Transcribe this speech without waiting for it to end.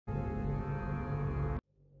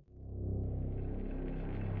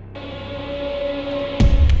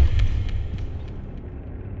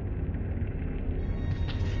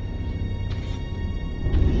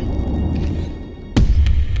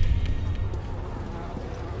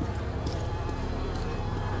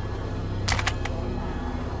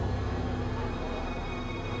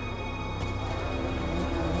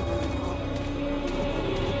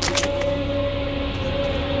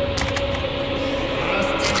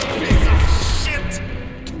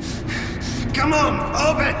Come on,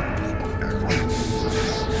 open!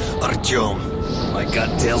 Artyom, my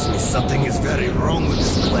gut tells me something is very wrong with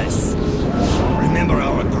this place. Remember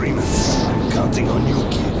our agreements. I'm counting on you,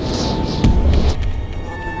 kid.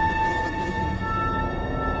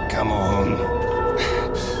 Come on.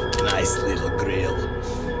 Nice little grill.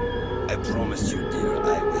 I promise you, dear,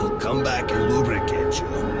 I will come back and lubricate you.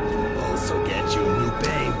 Also get you new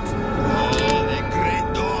paint. Oh, the great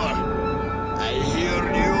door. I hear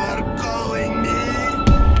you are calling me.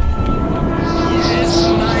 Yes,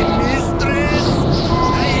 my mistress.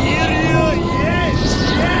 I hear you. Yes,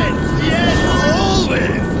 yes, yes.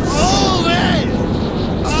 Always, always.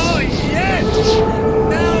 Oh, yes.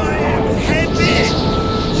 Now I am happy.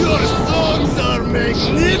 Your songs are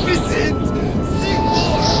magnificent. Sing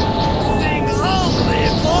more. Sing only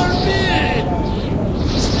for me.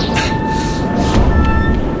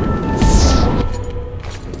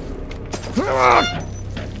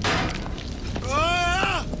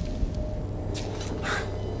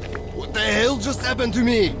 What the hell just happened to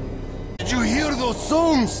me? Did you hear those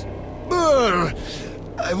songs? Brr!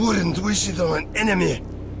 I wouldn't wish it on an enemy.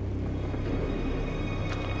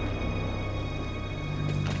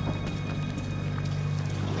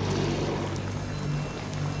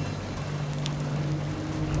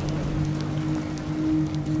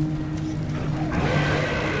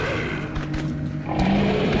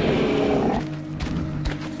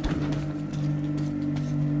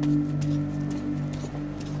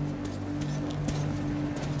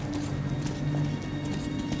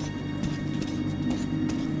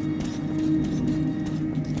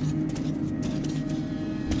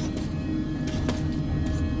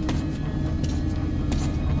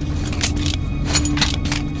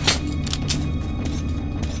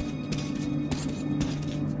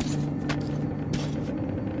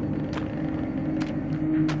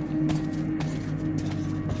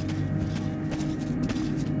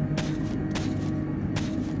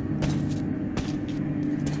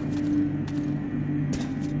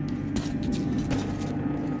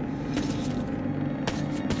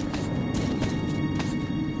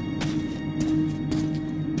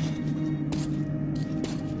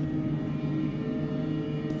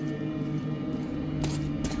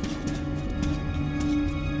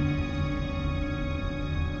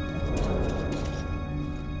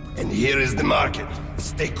 And here is the market.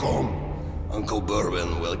 Stay calm. Uncle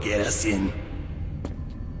Bourbon will get us in.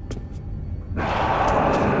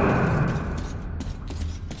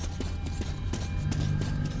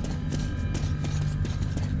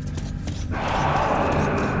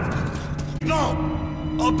 No!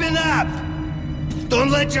 Open up!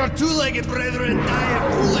 Don't let your two-legged brethren die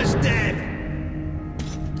a foolish death!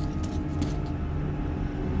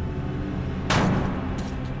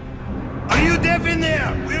 Are you deaf in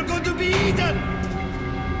there? We're going to be eaten!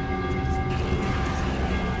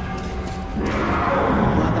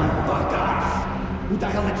 Motherfuckers! Who the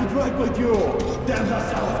hell did you drag with you? Damn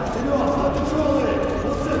yourself! They know how to control it!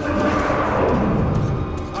 We'll set them up!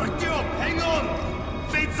 Artyom, hang on!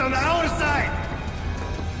 Fate's on our side!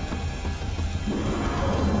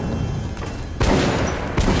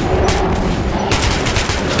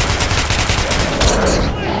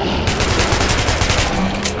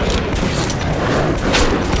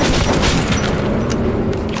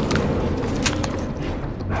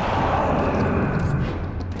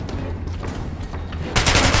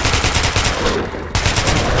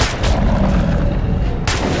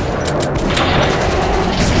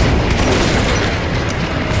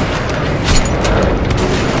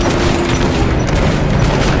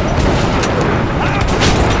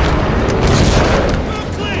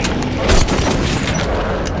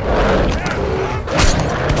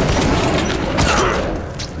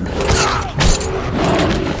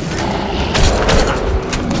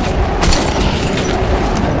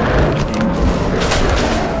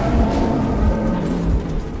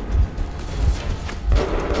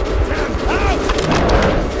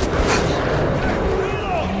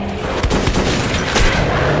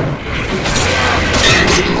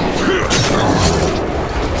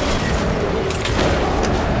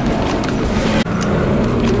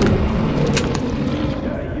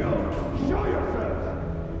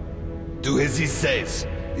 Do as he says.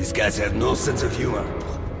 These guys have no sense of humor.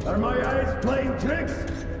 Are my eyes playing tricks?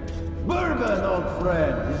 Bourbon, old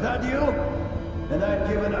friend, is that you? And I've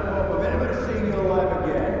given up hope of ever seeing you alive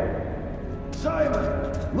again.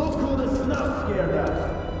 Simon, look who the snuff scared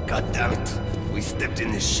us. God damn it. We stepped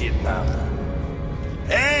in this shit now.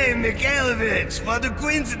 Hey, Mikhailovich, what a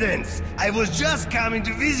coincidence. I was just coming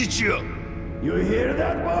to visit you. You hear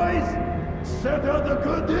that, boys? Set out the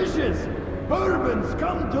good dishes. Bourbon's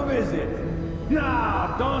come to visit.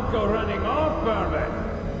 Now, don't go running off,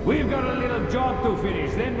 Bourbon. We've got a little job to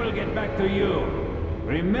finish, then we'll get back to you.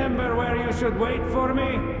 Remember where you should wait for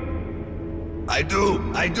me? I do.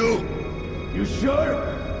 You sure?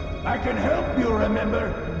 I can help you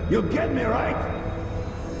remember. You get me right?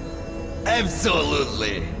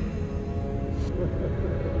 Absolutely.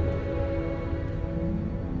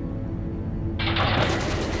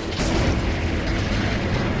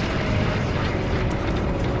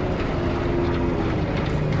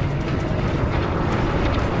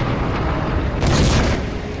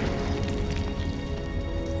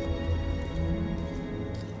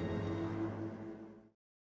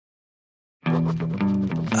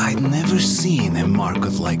 I'd never seen a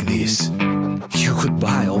market like this. You could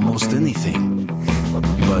buy almost anything.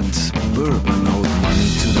 But Bourbon owed money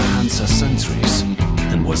to the Hansa sentries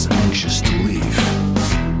and was anxious to leave.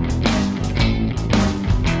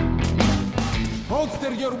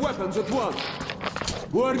 Holster your weapons at once.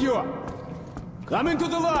 Who are you? Come into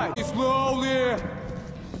the light. Slowly.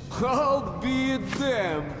 I'll be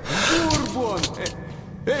damned. Bourbon.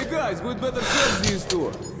 Hey guys, we'd better check these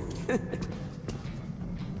two.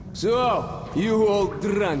 So, you all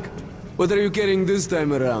drunk. What are you carrying this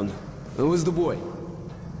time around? And who's the boy?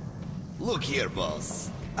 Look here,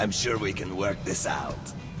 boss. I'm sure we can work this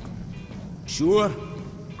out. Sure?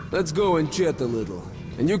 Let's go and chat a little.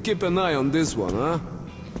 And you keep an eye on this one, huh?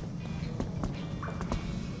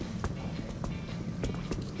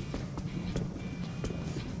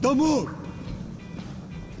 Don't move!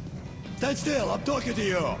 Stand still, I'm talking to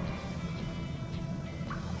you!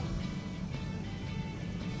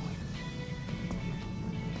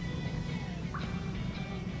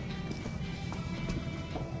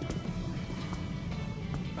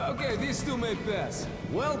 Okay, these two may pass.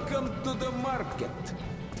 Welcome to the market.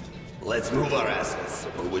 Let's move our asses.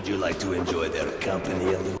 Or would you like to enjoy their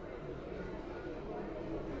company a little?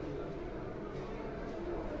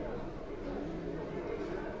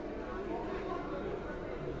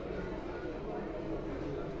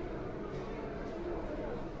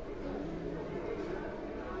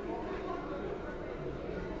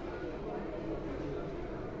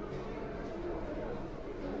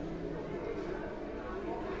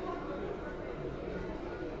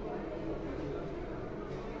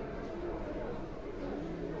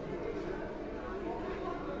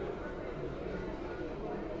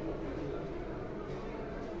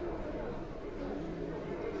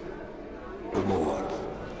 More.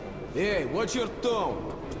 Hey, what's your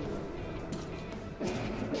tone?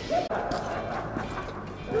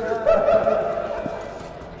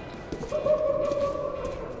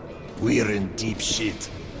 We're in deep shit.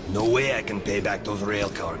 No way I can pay back those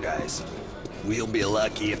railcar guys. We'll be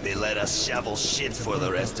lucky if they let us shovel shit for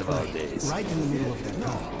the rest of our days. Right in the middle of the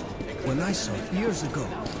town. When I saw it years ago,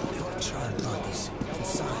 there were child bodies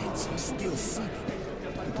inside, some still seething.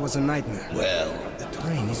 It was a nightmare. Well, the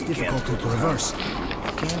terrain is difficult to traverse.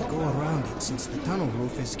 You can't go around it since the tunnel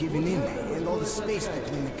roof is giving in, and all the space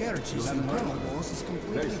between the carriages and tunnel walls is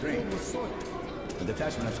completely filled with soil. A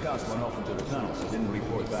detachment of scouts went off into the tunnels and didn't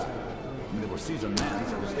report back. I mean, they were seasoned men,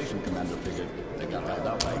 so the station commander figured they got held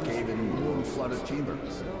up by a cave-in, warm-flooded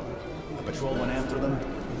chambers. A patrol went after them.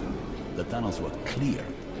 The tunnels were clear.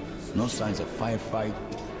 No signs of firefight,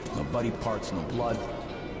 no body parts, no blood.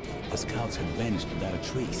 The scouts had vanished without a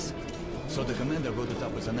trace. So the commander wrote it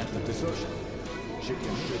up as an act of desertion.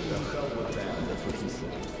 Chicken shit the hell with them, that's what he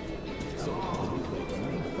said. So, a week later,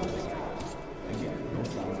 again, no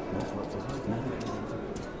sound, no corpses, nothing.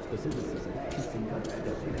 The citizens are kissing up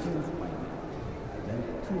their victims by now. Then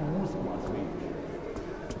 2 more squads waited.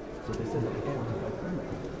 So they set up a 45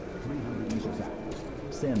 perimeter, 300 meters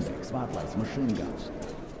out. Sandbags, spotlights, machine guns.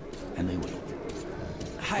 And they wait.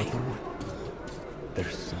 Hi. But for what?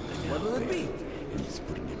 There's something out there, and it's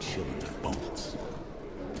putting a chill in their bones.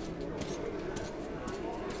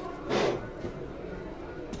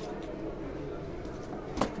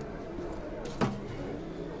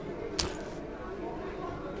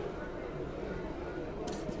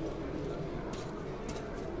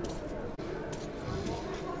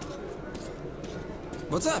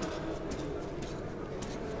 What's up?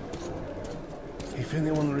 If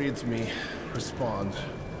anyone reads me, respond.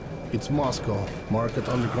 It's Moscow, Market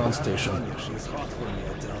Underground Station. She's hot for me,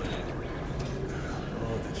 I tell you.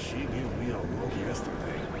 Oh, did she give me a look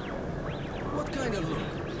yesterday? What kind of look?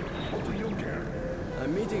 What do you care?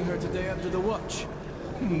 I'm meeting her today after the watch.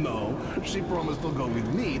 No, she promised to go with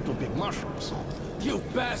me to pick mushrooms. You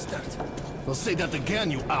bastard! Well, say that again,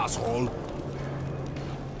 you asshole!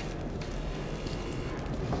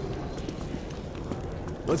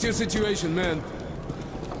 What's your situation, man?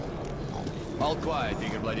 All quiet,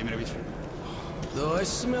 Igor Vladimirovich. Though I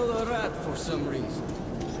smell a rat for some reason.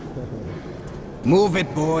 Move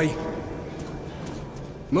it, boy.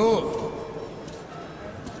 Move.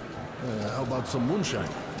 How about some moonshine?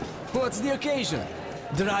 What's the occasion?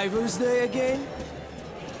 Driver's Day again?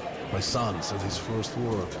 My son said his first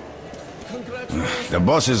word. Congratulations. The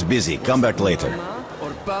boss is busy. Come back later. Mama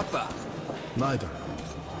or Papa? Neither.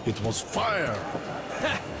 It was fire!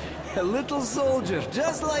 A little soldier,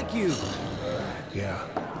 just like you. Yeah,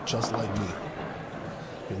 just like me.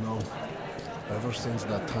 You know, ever since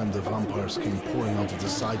that time the vampires came pouring out of the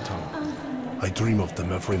side tunnel, I dream of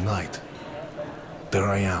them every night. There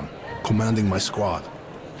I am, commanding my squad.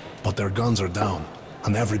 But their guns are down,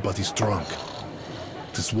 and everybody's drunk.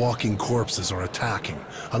 These walking corpses are attacking,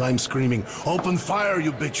 and I'm screaming, "Open fire,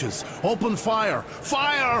 you bitches! Open fire!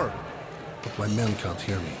 Fire!" But my men can't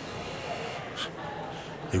hear me.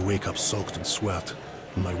 They wake up soaked in sweat,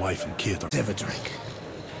 and my wife and kid are... Have a drink.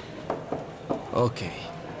 Okay.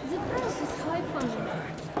 The price is high for me.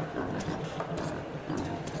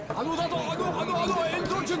 Hello,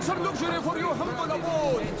 indulgence and luxury for your humble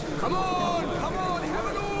abode. Come on, have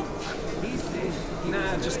a look.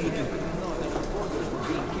 Nah, just looking.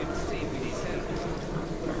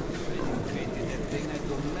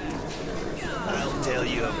 I'll tell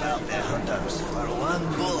you about the hunters for one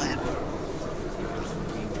bullet.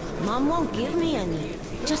 Mom won't give me any.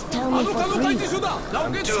 Just tell me for free.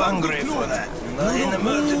 I'm too hungry for that. Not in the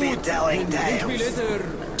mood to be telling tales.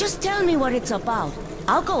 Just tell me what it's about.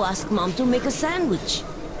 I'll go ask Mom to make a sandwich.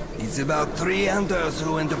 It's about 3 hunters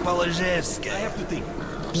who went to Polozhevsk. I have to think.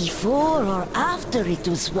 Before or after it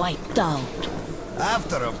was wiped out?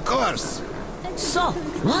 After, of course. So,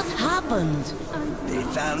 what happened? They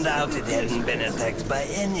found out it hadn't been attacked by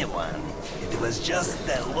anyone. It was just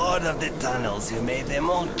the Lord of the Tunnels who made them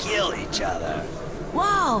all kill each other.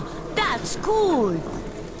 Wow, that's cool.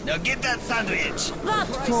 Now get that sandwich. What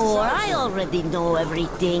for? I already know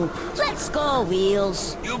everything. Let's go,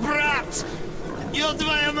 Wheels. You brat! You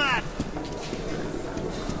твою мать!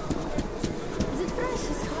 The price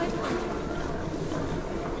is high for me.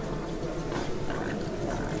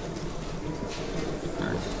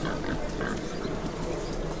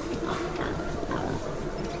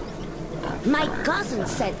 My cousin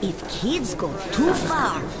said if kids go too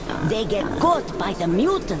far, they get caught by the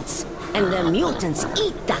mutants. And the mutants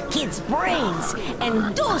eat the kids' brains.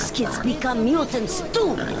 And those kids become mutants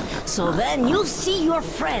too. So when you see your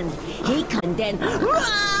friend, he can then...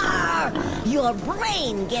 Roar! Your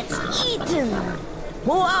brain gets eaten.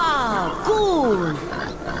 Wow, cool.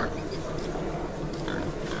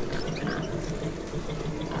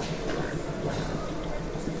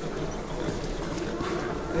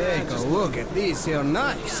 Take a look at these here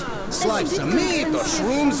knives. Slice some meat or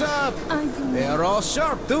shrooms up. They are all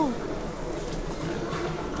sharp too.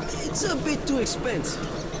 It's a bit too expensive.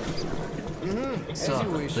 So,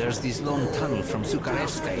 there's this long tunnel from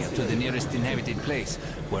Sukharevskaya to the nearest inhabited place,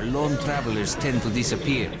 where lone travelers tend to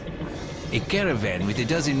disappear. A caravan with a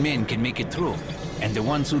dozen men can make it through, and the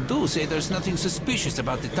ones who do say there's nothing suspicious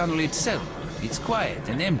about the tunnel itself. It's quiet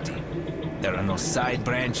and empty. There are no side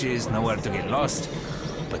branches, nowhere to get lost.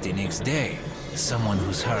 But the next day, someone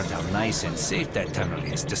who's heard how nice and safe that tunnel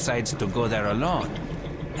is decides to go there alone,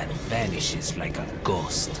 and vanishes like a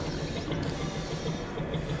ghost.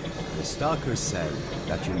 The stalker said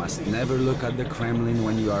that you must never look at the Kremlin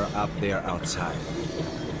when you are up there outside.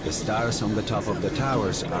 The stars on the top of the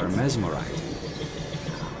towers are mesmerizing.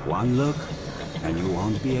 One look, and you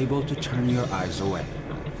won't be able to turn your eyes away.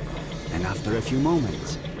 And after a few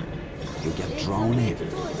moments, you get drawn in.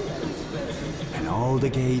 And all the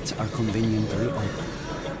gates are conveniently open.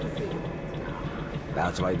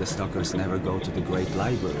 That's why the stalkers never go to the Great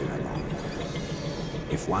Library alone.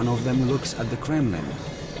 If one of them looks at the Kremlin,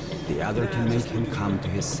 the other can make him come to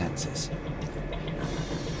his senses.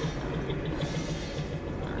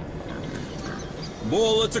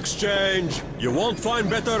 Bullets exchange! You won't find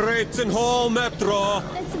better rates in whole metro!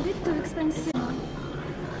 It's a bit too expensive.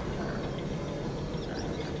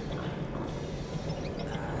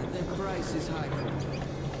 The price is high for me.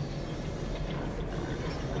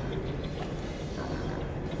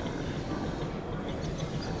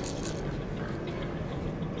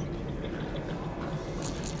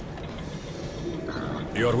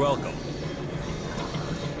 You're welcome.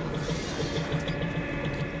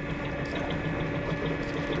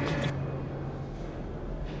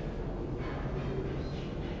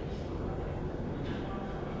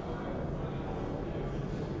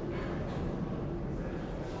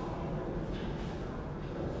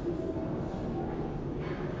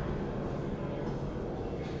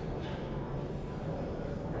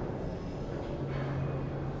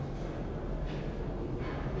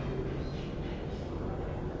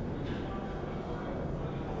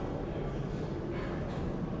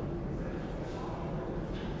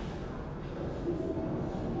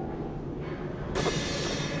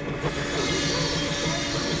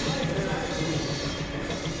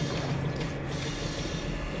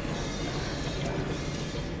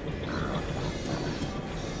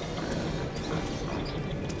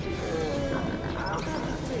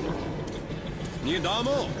 Need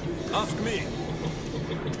ammo? Ask me.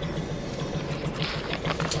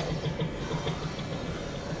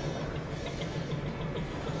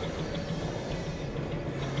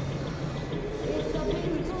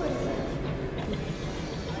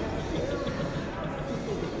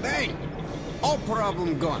 Hey! All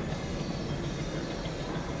problem gone.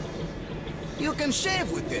 You can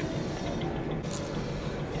shave with it.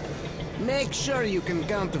 Make sure you can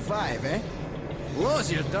count to 5, eh?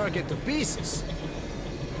 Blows your target to pieces.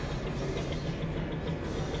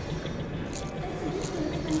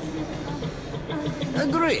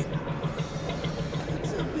 Agree.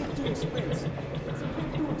 It's a bit too expensive.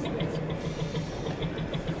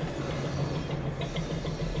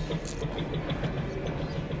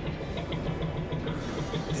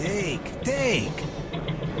 Take!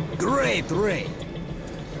 Great rate!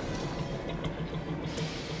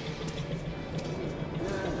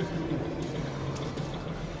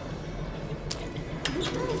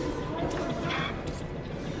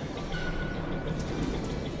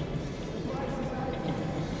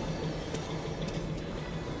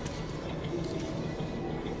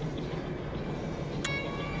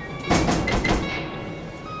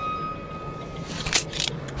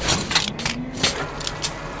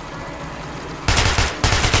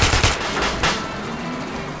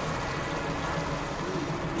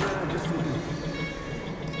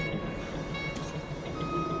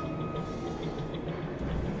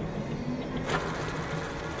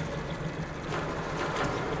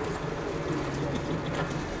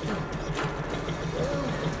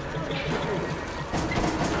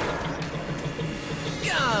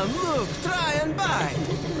 Look, try and buy.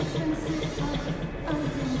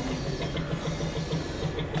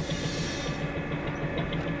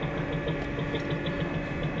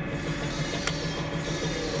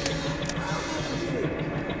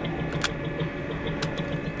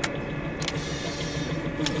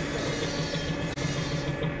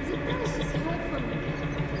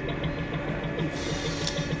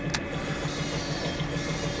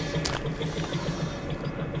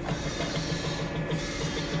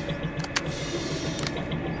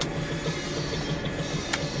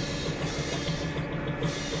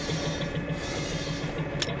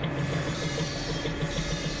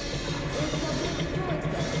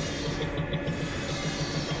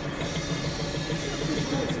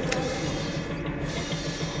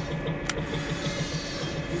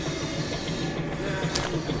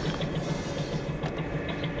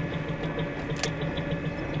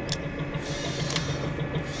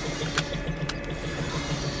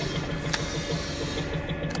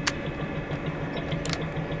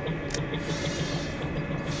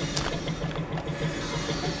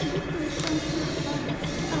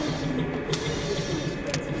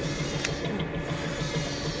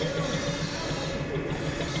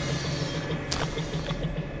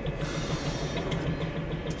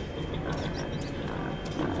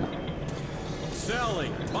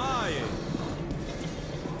 Selling, buying.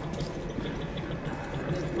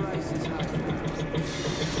 The price is high.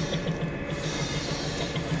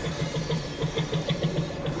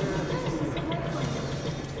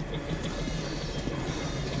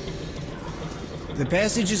 The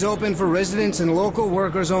passage is open for residents and local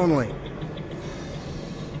workers only.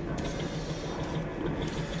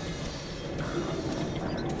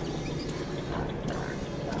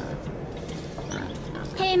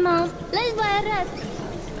 Hey Mom, let's buy a rat.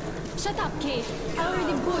 Shut up, Kate. I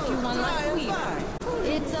already bought you one last week.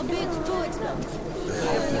 It's a bit too expensive.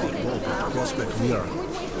 Prospect Mirror.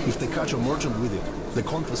 If they catch a merchant with it, they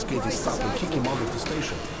confiscate his stuff and kick him out of the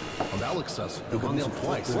station. And Alex says you got nailed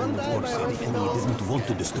twice. And he didn't want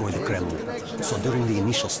to destroy the Kremlin. So during the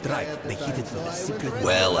initial strike, they hid it with a secret...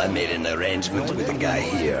 Well, I made an arrangement with the guy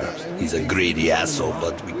here. He's a greedy asshole,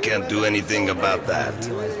 but we can't do anything about that.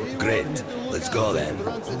 Great. Let's go then.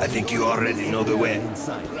 I think you already know the way.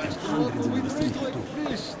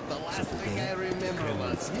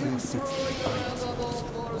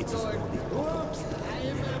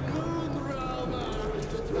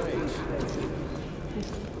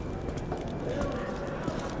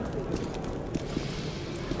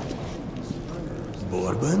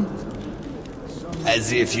 Bourbon?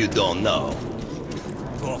 As if you don't know.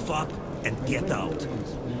 Go fuck and get out.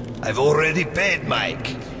 I've already paid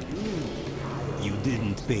Mike. You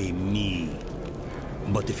didn't pay me.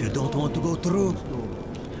 But if you don't want to go through...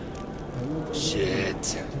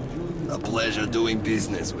 Shit. A pleasure doing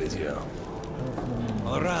business with you.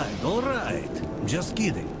 Alright. Just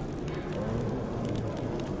kidding.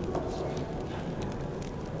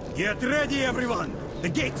 Get ready, everyone! The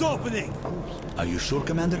gate's opening! Are you sure,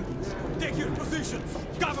 Commander? Take your positions!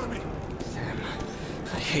 Cover me! Damn.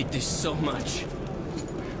 I hate this so much.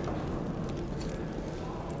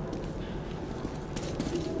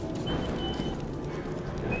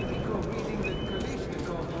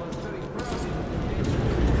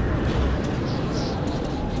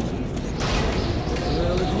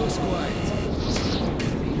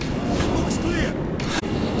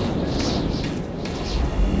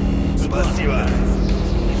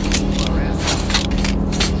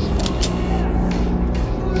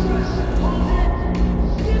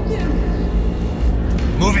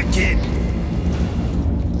 Move it, kid!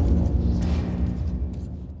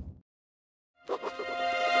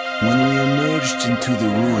 When we emerged into the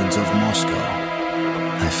ruins of Moscow,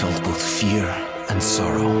 I felt both fear and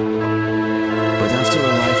sorrow. But after a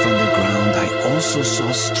life underground, I also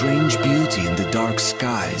saw strange beauty in the dark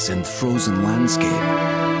skies and frozen landscape.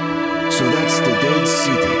 So that's the dead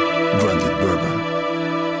city, grunted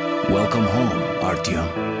Bourbon. Welcome home,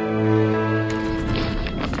 Artyom.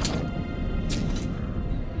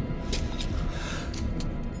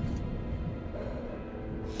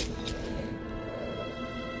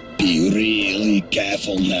 Be really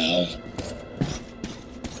careful now.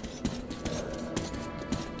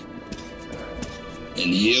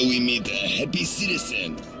 And here we meet a happy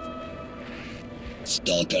citizen.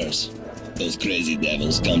 Stalkers. Those crazy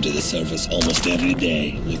devils come to the surface almost every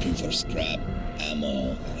day, looking for scrap,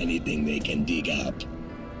 ammo, anything they can dig up.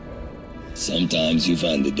 Sometimes you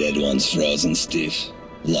find the dead ones frozen stiff,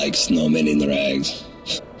 like snowmen in rags.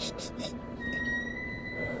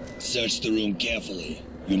 Search the room carefully.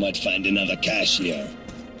 You might find another cache here.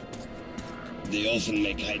 They often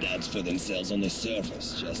make hideouts for themselves on the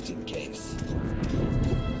surface, just in case.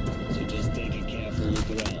 So just take a careful look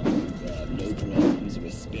around. There are no problems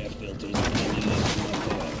with spare filters or ammunition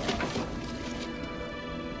whatsoever.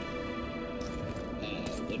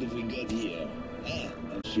 What have we got here?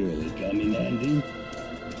 That'll surely come in handy.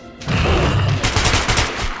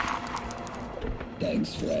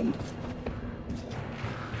 Thanks, friend.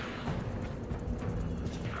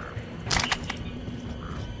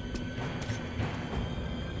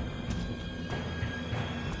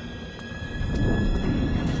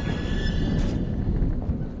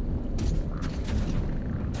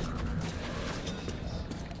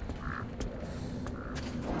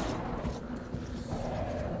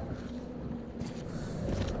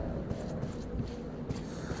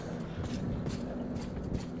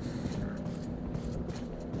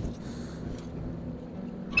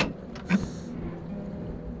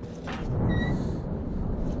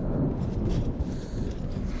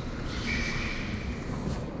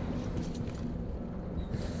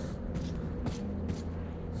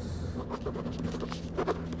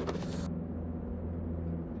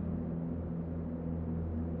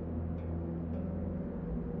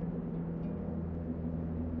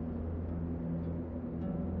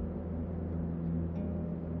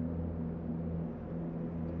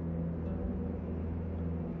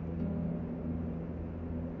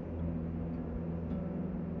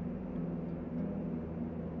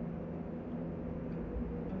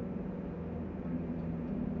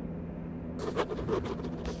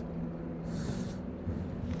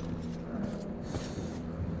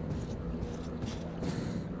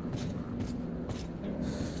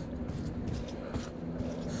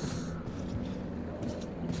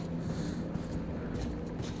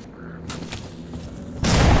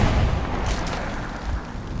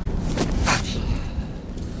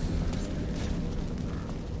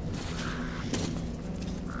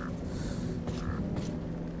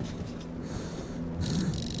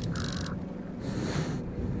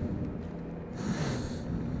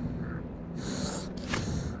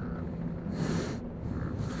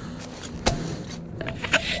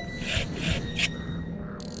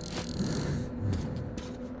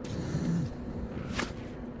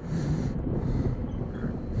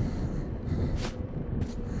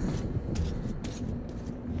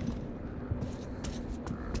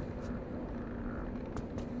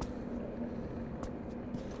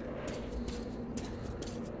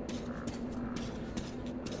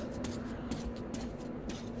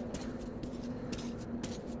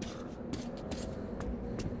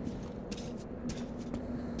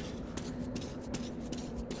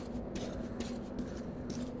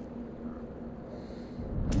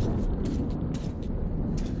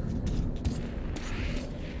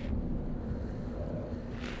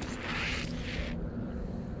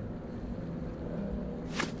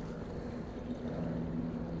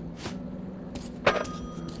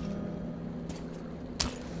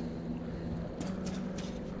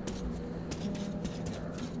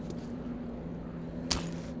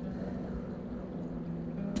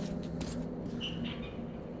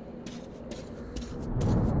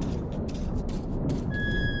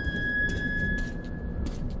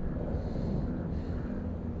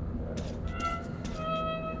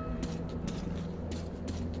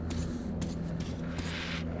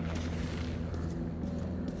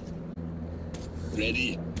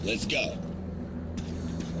 Ready? Let's go.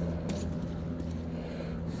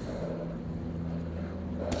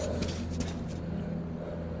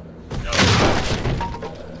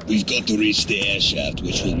 We've got to reach the air shaft,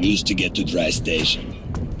 which we'll use to get to Dry Station.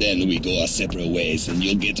 Then we go our separate ways and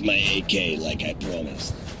you'll get my AK like I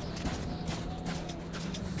promised.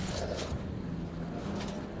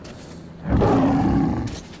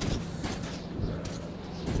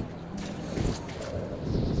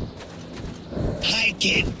 Hi,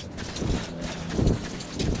 kid!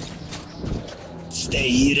 Stay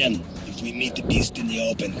hidden. If we meet the beast in the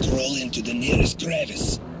open, crawl into the nearest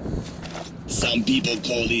crevice. Some people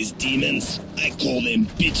call these demons. I call them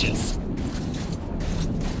bitches.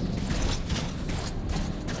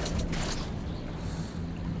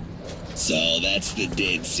 So that's the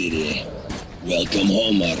dead city. Welcome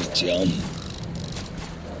home, Artyom.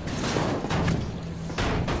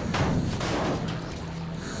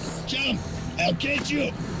 Jump! I'll get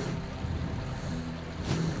you!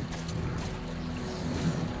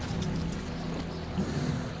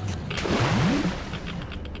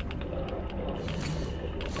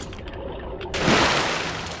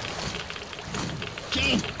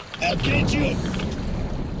 Jump! I'll get you!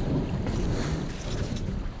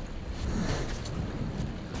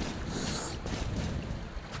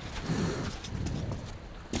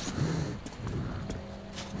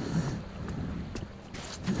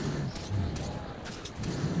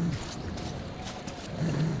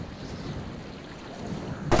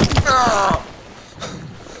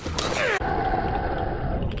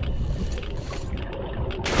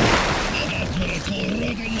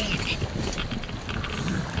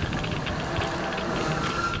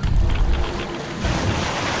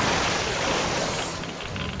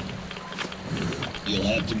 You'll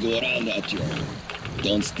have to go around, Artyom.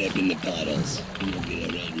 Don't step in the puddles. You'll get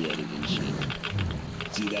irradiated and shit.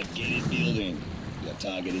 See that gated building? Your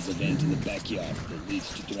target is a vent in the backyard that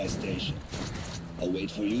leads to the rest station. I'll wait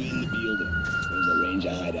for you in the building. There's a ranger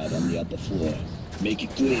hideout on the upper floor. Make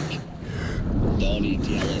it quick. Don't eat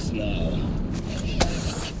yellows now.